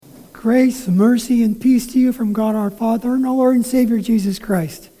Grace, mercy, and peace to you from God our Father and our Lord and Savior Jesus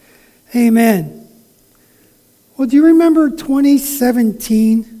Christ. Amen. Well, do you remember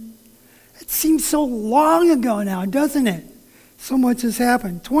 2017? It seems so long ago now, doesn't it? So much has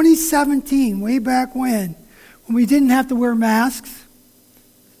happened. 2017, way back when we didn't have to wear masks.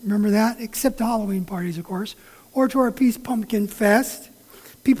 Remember that? Except to Halloween parties, of course. Or to our Peace Pumpkin Fest.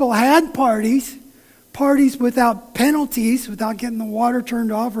 People had parties without penalties, without getting the water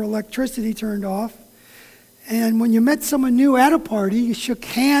turned off or electricity turned off. And when you met someone new at a party, you shook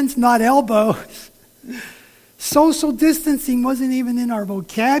hands, not elbows. Social distancing wasn't even in our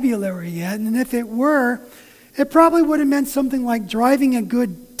vocabulary yet, and if it were, it probably would have meant something like driving a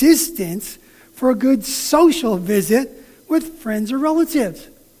good distance for a good social visit with friends or relatives.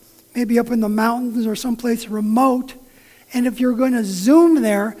 Maybe up in the mountains or someplace remote. And if you're going to Zoom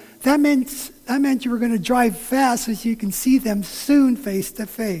there, that meant you were going to drive fast so you can see them soon face to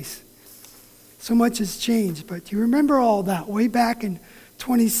face. So much has changed, but you remember all that way back in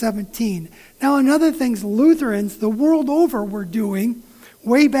 2017. Now, another things Lutherans the world over were doing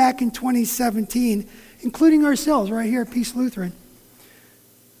way back in 2017, including ourselves right here at Peace Lutheran.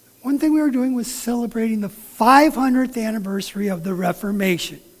 One thing we were doing was celebrating the 500th anniversary of the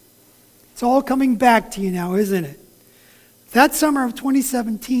Reformation. It's all coming back to you now, isn't it? That summer of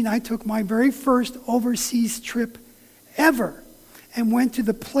 2017, I took my very first overseas trip ever and went to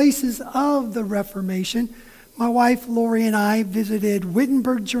the places of the Reformation. My wife, Lori, and I visited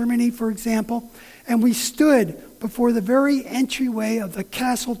Wittenberg, Germany, for example, and we stood before the very entryway of the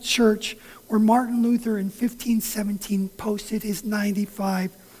Castle Church where Martin Luther in 1517 posted his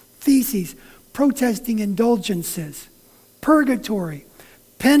 95 Theses, protesting indulgences, purgatory,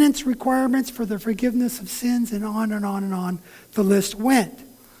 penance requirements for the forgiveness of sins, and on and on and on the list went.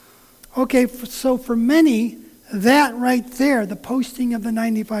 Okay, so for many, that right there, the posting of the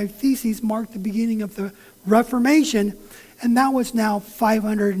 95 Theses, marked the beginning of the Reformation, and that was now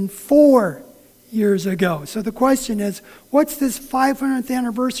 504 years ago. So the question is, what's this 500th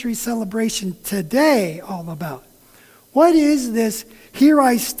anniversary celebration today all about? What is this Here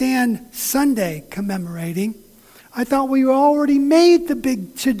I Stand Sunday commemorating? I thought we already made the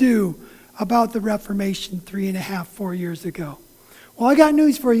big to-do about the Reformation 3.5-4 years ago. Well, I got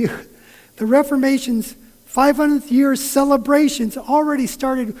news for you. The Reformation's 500th year celebrations already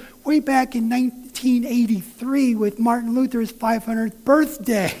started way back in 1983 with Martin Luther's 500th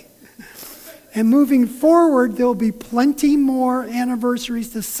birthday. And moving forward, there'll be plenty more anniversaries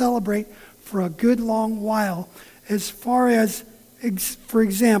to celebrate for a good long while. As far as, for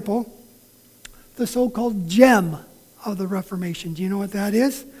example, the so-called gem of the Reformation. Do you know what that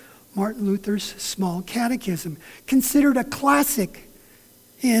is? Martin Luther's Small Catechism, considered a classic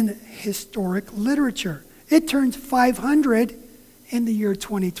in historic literature. It turns 500 in the year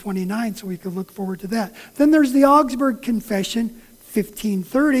 2029, so we can look forward to that. Then there's the Augsburg Confession,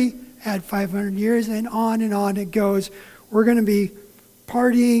 1530, add 500 years, and on it goes. We're going to be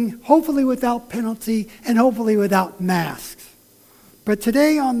partying, hopefully without penalty, and hopefully without masks. But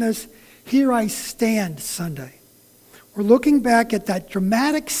today on this Here I Stand Sunday, we're looking back at that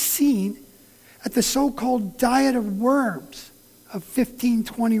dramatic scene at the so-called Diet of Worms of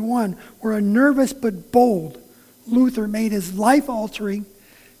 1521, where a nervous but bold Luther made his life-altering,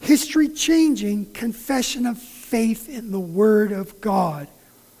 history-changing confession of faith in the Word of God.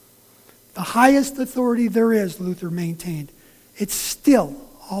 The highest authority there is, Luther maintained. It's still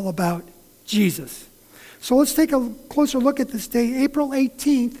all about Jesus. So let's take a closer look at this day, April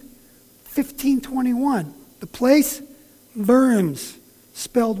 18th, 1521. The place, Worms,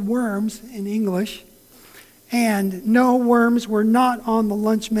 spelled worms in English. And no, worms were not on the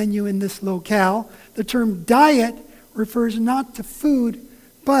lunch menu in this locale. The term diet refers not to food,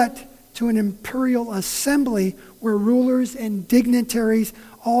 but to an imperial assembly where rulers and dignitaries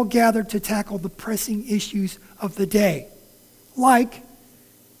all gathered to tackle the pressing issues of the day, like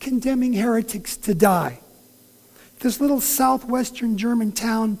condemning heretics to die. This little southwestern German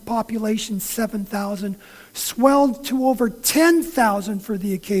town, population 7,000, swelled to over 10,000 for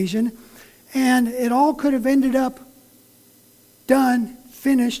the occasion, and it all could have ended up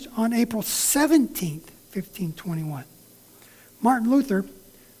finished on April 17th, 1521. Martin Luther,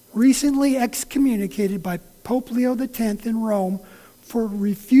 recently excommunicated by Pope Leo X in Rome for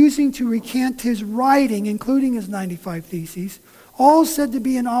refusing to recant his writing, including his 95 Theses, all said to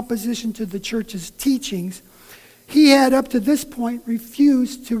be in opposition to the church's teachings, he had up to this point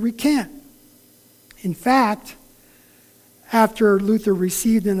refused to recant. In fact, after Luther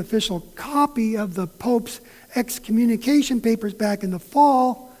received an official copy of the Pope's excommunication papers back in the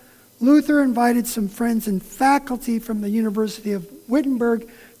fall, Luther invited some friends and faculty from the University of Wittenberg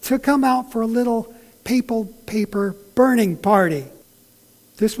to come out for a little papal paper burning party.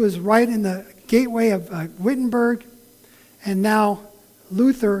 This was right in the gateway of Wittenberg, and now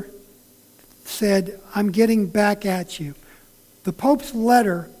Luther said, I'm getting back at you. The Pope's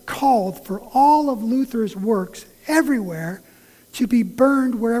letter called for all of Luther's works everywhere to be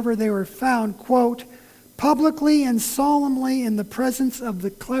burned wherever they were found, quote, publicly and solemnly in the presence of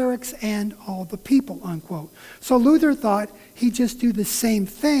the clerics and all the people, unquote. So Luther thought he'd just do the same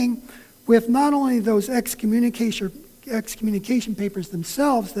thing with not only those excommunication papers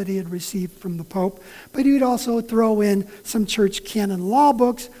themselves that he had received from the Pope, but he would also throw in some church canon law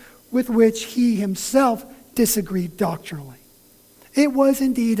books with which he himself disagreed doctrinally. It was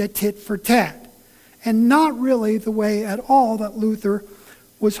indeed a tit for tat, and not really the way at all that Luther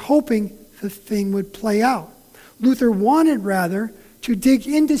was hoping the thing would play out. Luther wanted, rather, to dig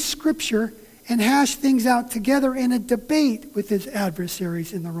into Scripture and hash things out together in a debate with his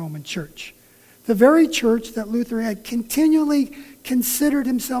adversaries in the Roman Church. The very church that Luther had continually considered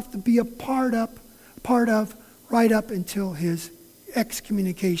himself to be a part of right up until his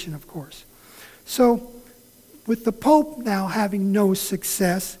excommunication, of course. So, with the Pope now having no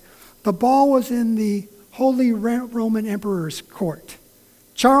success, the ball was in the Holy Roman Emperor's court.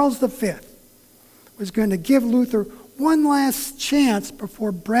 Charles V was going to give Luther one last chance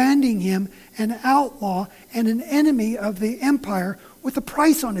before branding him an outlaw and an enemy of the empire with a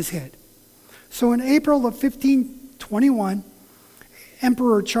price on his head. So in April of 1521,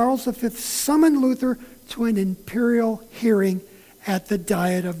 Emperor Charles V summoned Luther to an imperial hearing at the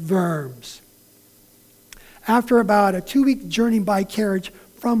Diet of Worms. After about a 2-week journey by carriage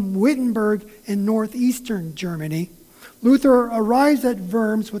from Wittenberg in northeastern Germany, Luther arrives at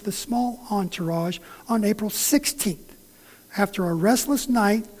Worms with a small entourage on April 16th. After a restless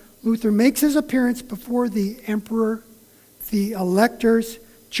night, Luther makes his appearance before the emperor, the electors,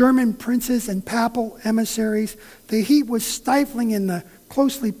 German princes, and papal emissaries. The heat was stifling in the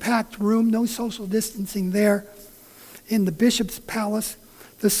closely packed room, no social distancing there. In the bishop's palace,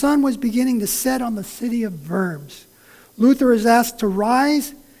 the sun was beginning to set on the city of Worms. Luther is asked to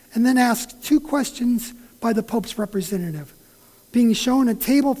rise and then asked 2 questions by the Pope's representative. Being shown a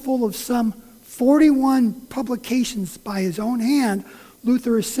table full of some 41 publications by his own hand,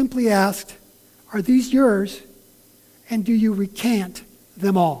 Luther is simply asked, are these yours, and do you recant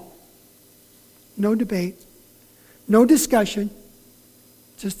them all? No debate, no discussion,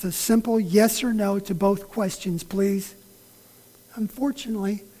 just a simple yes or no to both questions, please.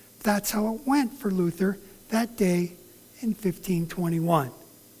 Unfortunately, that's how it went for Luther that day in 1521.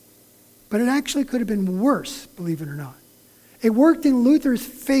 But it actually could have been worse, believe it or not. It worked in Luther's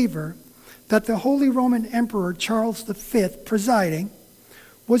favor that the Holy Roman Emperor Charles V, presiding,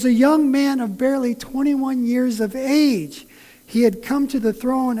 was a young man of barely 21 years of age. He had come to the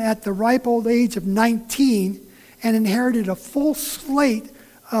throne at the ripe old age of 19 and inherited a full slate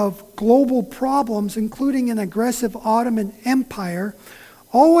of global problems, including an aggressive Ottoman Empire,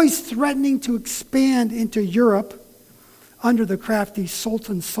 always threatening to expand into Europe under the crafty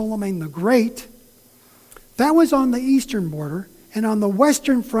Sultan Suleiman the Great. That was on the eastern border, and on the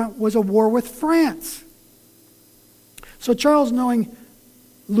western front was a war with France. So Charles, knowing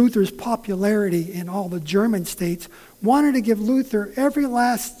Luther's popularity in all the German states, wanted to give Luther every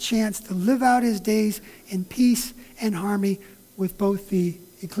last chance to live out his days in peace and harmony with both the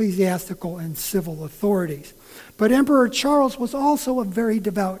ecclesiastical and civil authorities. But Emperor Charles was also a very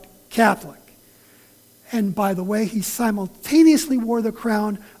devout Catholic. And by the way, he simultaneously wore the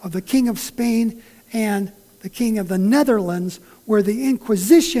crown of the King of Spain and the King of the Netherlands, where the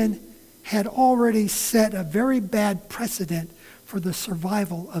Inquisition had already set a very bad precedent for the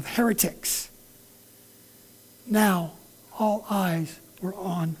survival of heretics. Now, all eyes were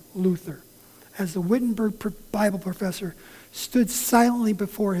on Luther, as the Wittenberg Bible professor stood silently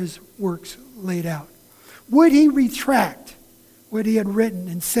before his works laid out. Would he retract what he had written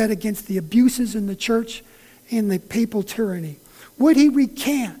and said against the abuses in the church and the papal tyranny? Would he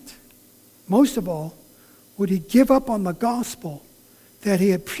recant? Most of all, would he give up on the gospel that he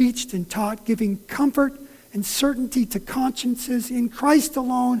had preached and taught, giving comfort and certainty to consciences in Christ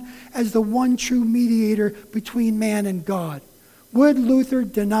alone as the one true mediator between man and God? Would Luther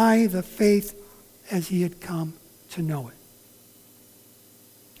deny the faith as he had come to know it?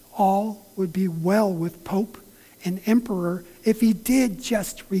 All would be well with Pope and Emperor if he did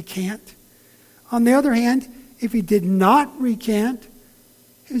just recant. On the other hand, if he did not recant,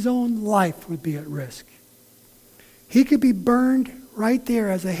 his own life would be at risk. He could be burned right there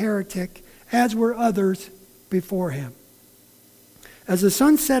as a heretic, as were others before him. As the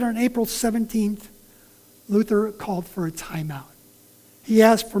sun set on April 17th, Luther called for a timeout. He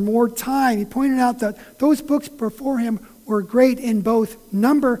asked for more time. He pointed out that those books before him were great in both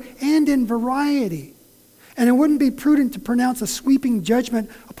number and in variety. And it wouldn't be prudent to pronounce a sweeping judgment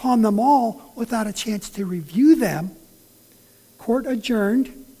upon them all without a chance to review them. Court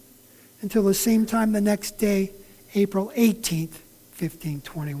adjourned until the same time the next day, April 18th,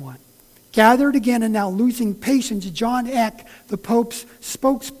 1521. Gathered again and now losing patience, John Eck, the Pope's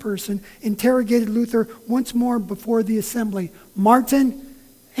spokesperson, interrogated Luther once more before the assembly. Martin,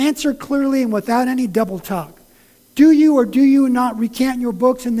 answer clearly and without any double talk. Do you or do you not recant your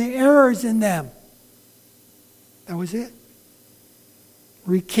books and the errors in them? That was it.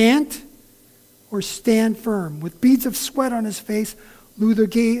 Recant or stand firm. With beads of sweat on his face, Luther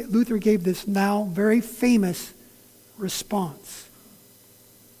gave this now very famous response.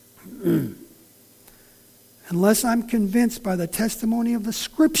 Unless I'm convinced by the testimony of the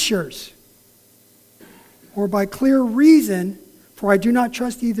Scriptures or by clear reason, for I do not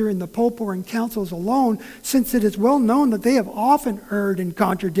trust either in the Pope or in councils alone, since it is well known that they have often erred and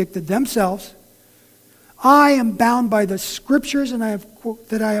contradicted themselves. I am bound by the Scriptures that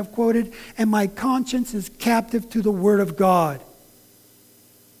I have quoted, and my conscience is captive to the Word of God.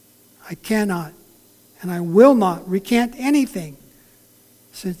 I cannot and I will not recant anything,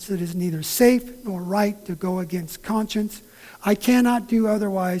 since it is neither safe nor right to go against conscience. I cannot do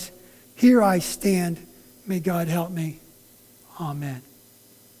otherwise. Here I stand. May God help me. Amen.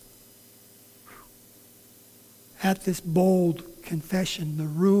 At this bold confession, the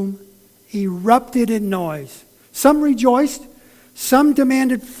room erupted in noise. Some rejoiced, some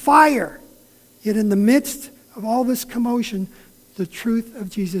demanded fire. Yet in the midst of all this commotion, the truth of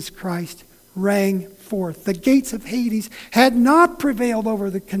Jesus Christ rang forth. The gates of Hades had not prevailed over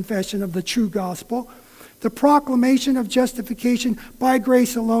the confession of the true gospel. The proclamation of justification by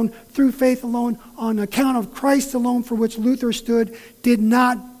grace alone, through faith alone, on account of Christ alone, for which Luther stood, did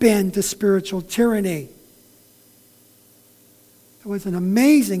not bend to spiritual tyranny. It was an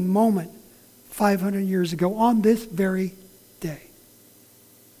amazing moment 500 years ago on this very day.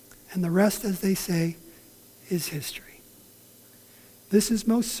 And the rest, as they say, is history. This is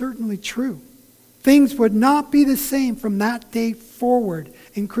most certainly true. Things would not be the same from that day forward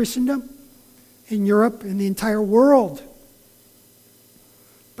in Christendom, in Europe, in the entire world.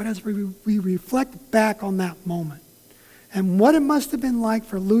 But as we reflect back on that moment and what it must have been like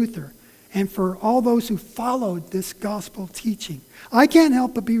for Luther and for all those who followed this gospel teaching, I can't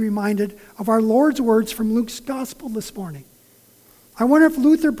help but be reminded of our Lord's words from Luke's gospel this morning. I wonder if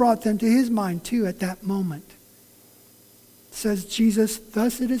Luther brought them to his mind too at that moment. Says Jesus,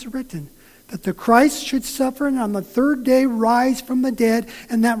 thus it is written, that the Christ should suffer and on the third day rise from the dead,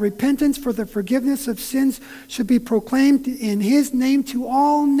 and that repentance for the forgiveness of sins should be proclaimed in his name to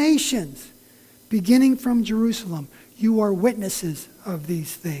all nations, beginning from Jerusalem. You are witnesses of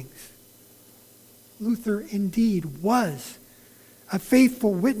these things. Luther indeed was a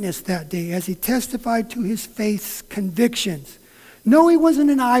faithful witness that day as he testified to his faith's convictions. No, he wasn't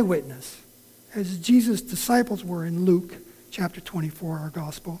an eyewitness, as Jesus' disciples were in Luke chapter 24, our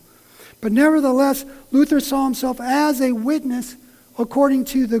gospel. But nevertheless, Luther saw himself as a witness according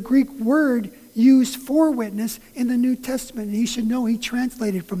to the Greek word used for witness in the New Testament. And he should know he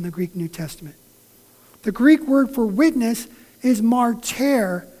translated from the Greek New Testament. The Greek word for witness is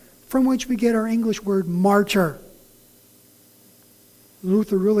martyr, from which we get our English word martyr.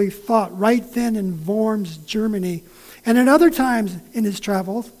 Luther really thought right then in Worms, Germany, and at other times in his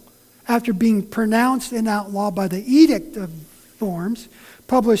travels, after being pronounced an outlaw by the Edict of Worms,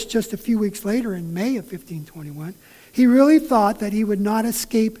 published just a few weeks later in May of 1521, he really thought that he would not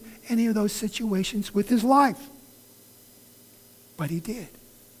escape any of those situations with his life. But he did.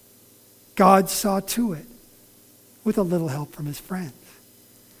 God saw to it, with a little help from his friends.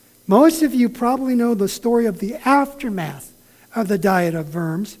 Most of you probably know the story of the aftermath of the Diet of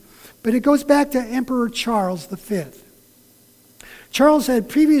Worms, but it goes back to Emperor Charles V. Charles had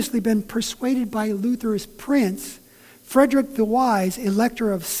previously been persuaded by Luther's prince, Frederick the Wise,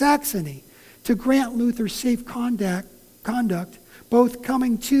 Elector of Saxony, to grant Luther safe conduct, both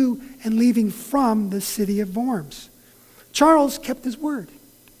coming to and leaving from the city of Worms. Charles kept his word.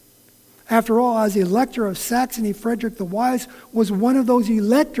 After all, as Elector of Saxony, Frederick the Wise was one of those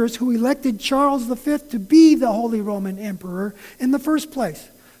electors who elected Charles V to be the Holy Roman Emperor in the first place.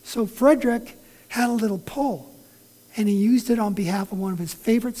 So Frederick had a little pull, and he used it on behalf of one of his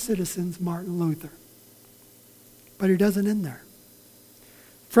favorite citizens, Martin Luther. But it doesn't end there.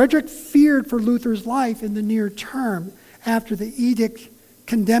 Frederick feared for Luther's life in the near term after the edict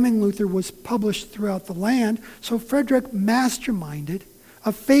condemning Luther was published throughout the land, so Frederick masterminded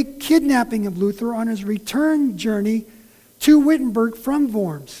a fake kidnapping of Luther on his return journey to Wittenberg from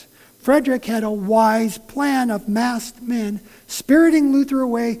Worms. Frederick had a wise plan of masked men spiriting Luther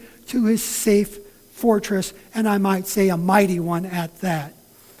away to his safe fortress, and I might say a mighty one at that,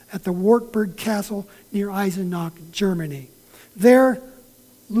 at the Wartburg Castle near Eisenach, Germany. There,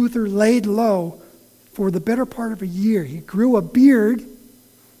 Luther laid low for the better part of a year. He grew a beard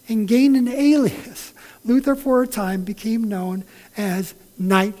and gained an alias. Luther, for a time, became known as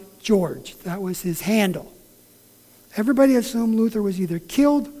Knight George. That was his handle. Everybody assumed Luther was either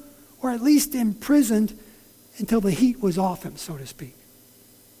killed or at least imprisoned until the heat was off him, so to speak.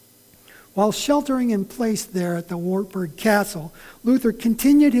 While sheltering in place there at the Wartburg Castle, Luther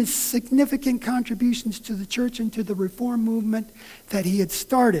continued his significant contributions to the church and to the reform movement that he had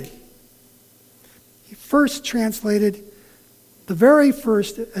started. He first translated the very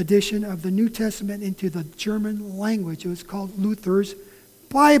first edition of the New Testament into the German language. It was called Luther's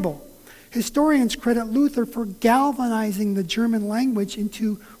Bible. Historians credit Luther for galvanizing the German language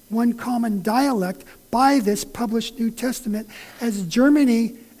into one common dialect by this published New Testament, as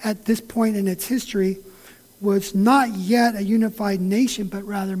Germany at this point in its history was not yet a unified nation, but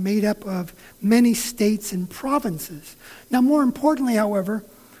rather made up of many states and provinces. Now, more importantly, however,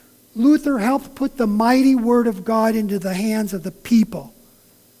 Luther helped put the mighty Word of God into the hands of the people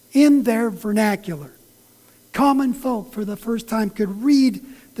in their vernacular. Common folk, for the first time, could read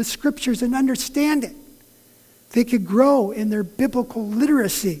the Scriptures and understand it. They could grow in their biblical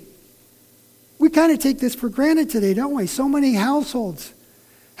literacy. We kind of take this for granted today, don't we? So many households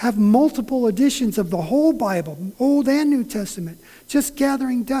have multiple editions of the whole Bible, Old and New Testament, just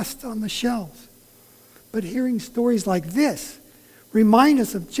gathering dust on the shelves. But hearing stories like this remind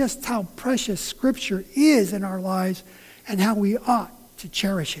us of just how precious Scripture is in our lives and how we ought to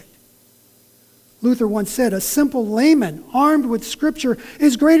cherish it. Luther once said, "A simple layman armed with Scripture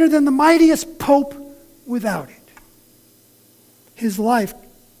is greater than the mightiest pope without it." His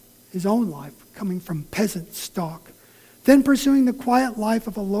own life, coming from peasant stock, then pursuing the quiet life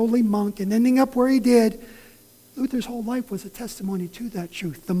of a lowly monk and ending up where he did, Luther's whole life was a testimony to that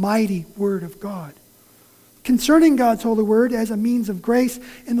truth, the mighty Word of God. Concerning God's holy Word as a means of grace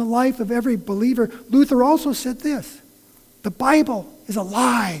in the life of every believer, Luther also said this: "The Bible is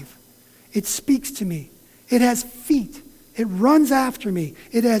alive. It speaks to me. It has feet. It runs after me.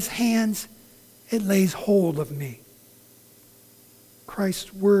 It has hands. It lays hold of me."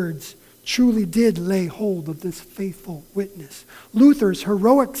 Christ's words truly did lay hold of this faithful witness. Luther's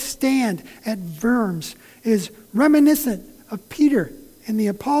heroic stand at Worms is reminiscent of Peter and the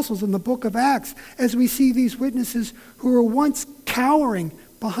apostles in the book of Acts, as we see these witnesses who were once cowering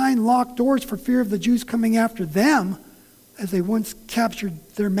behind locked doors for fear of the Jews coming after them, as they once captured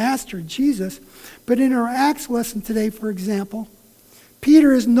their master, Jesus. But in our Acts lesson today, for example,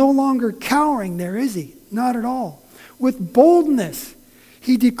 Peter is no longer cowering there, is he? Not at all. With boldness,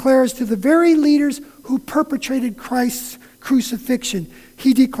 he declares to the very leaders who perpetrated Christ's crucifixion,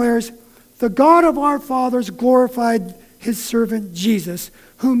 he declares, "The God of our fathers glorified his servant Jesus,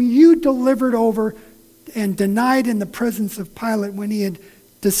 whom you delivered over and denied in the presence of Pilate when he had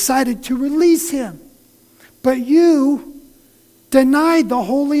decided to release him. But you denied the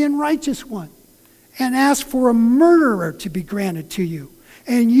holy and righteous one and asked for a murderer to be granted to you.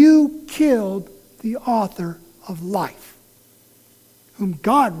 And you killed the author of life, whom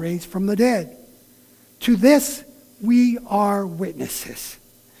God raised from the dead. To this we are witnesses."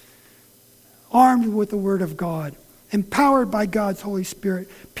 Armed with the Word of God, empowered by God's Holy Spirit,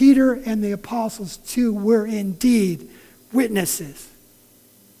 Peter and the apostles too were indeed witnesses.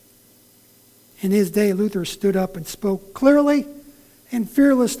 In his day, Luther stood up and spoke clearly and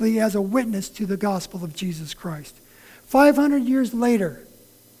fearlessly as a witness to the gospel of Jesus Christ. 500 years later,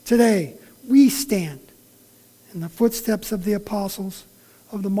 today, we stand in the footsteps of the apostles,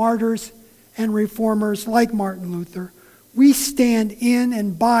 of the martyrs and reformers like Martin Luther. We stand in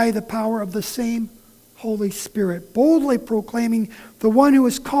and by the power of the same Holy Spirit, boldly proclaiming the one who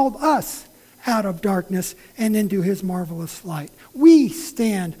has called us out of darkness and into his marvelous light. We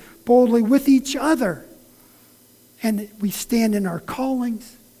stand boldly with each other, and we stand in our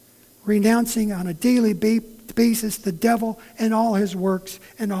callings, renouncing on a daily basis the devil and all his works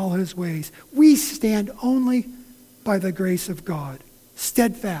and all his ways. We stand only by the grace of God,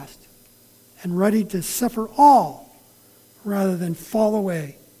 steadfast and ready to suffer all rather than fall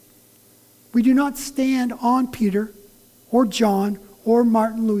away. We do not stand on Peter or John or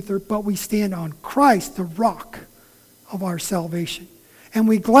Martin Luther, but we stand on Christ, the rock of our salvation. And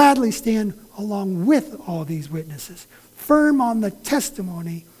we gladly stand along with all these witnesses, firm on the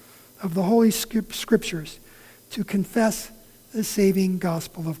testimony of the Holy Scriptures, to confess the saving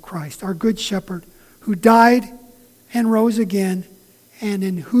gospel of Christ, our good shepherd, who died and rose again, and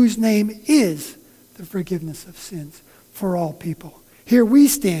in whose name is the forgiveness of sins for all people. Here we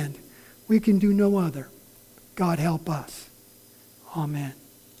stand. We can do no other. God help us. Amen.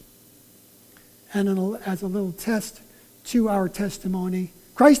 And as a little test to our testimony,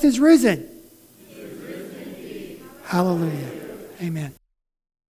 Christ is risen. He is risen indeed. Hallelujah. Amen.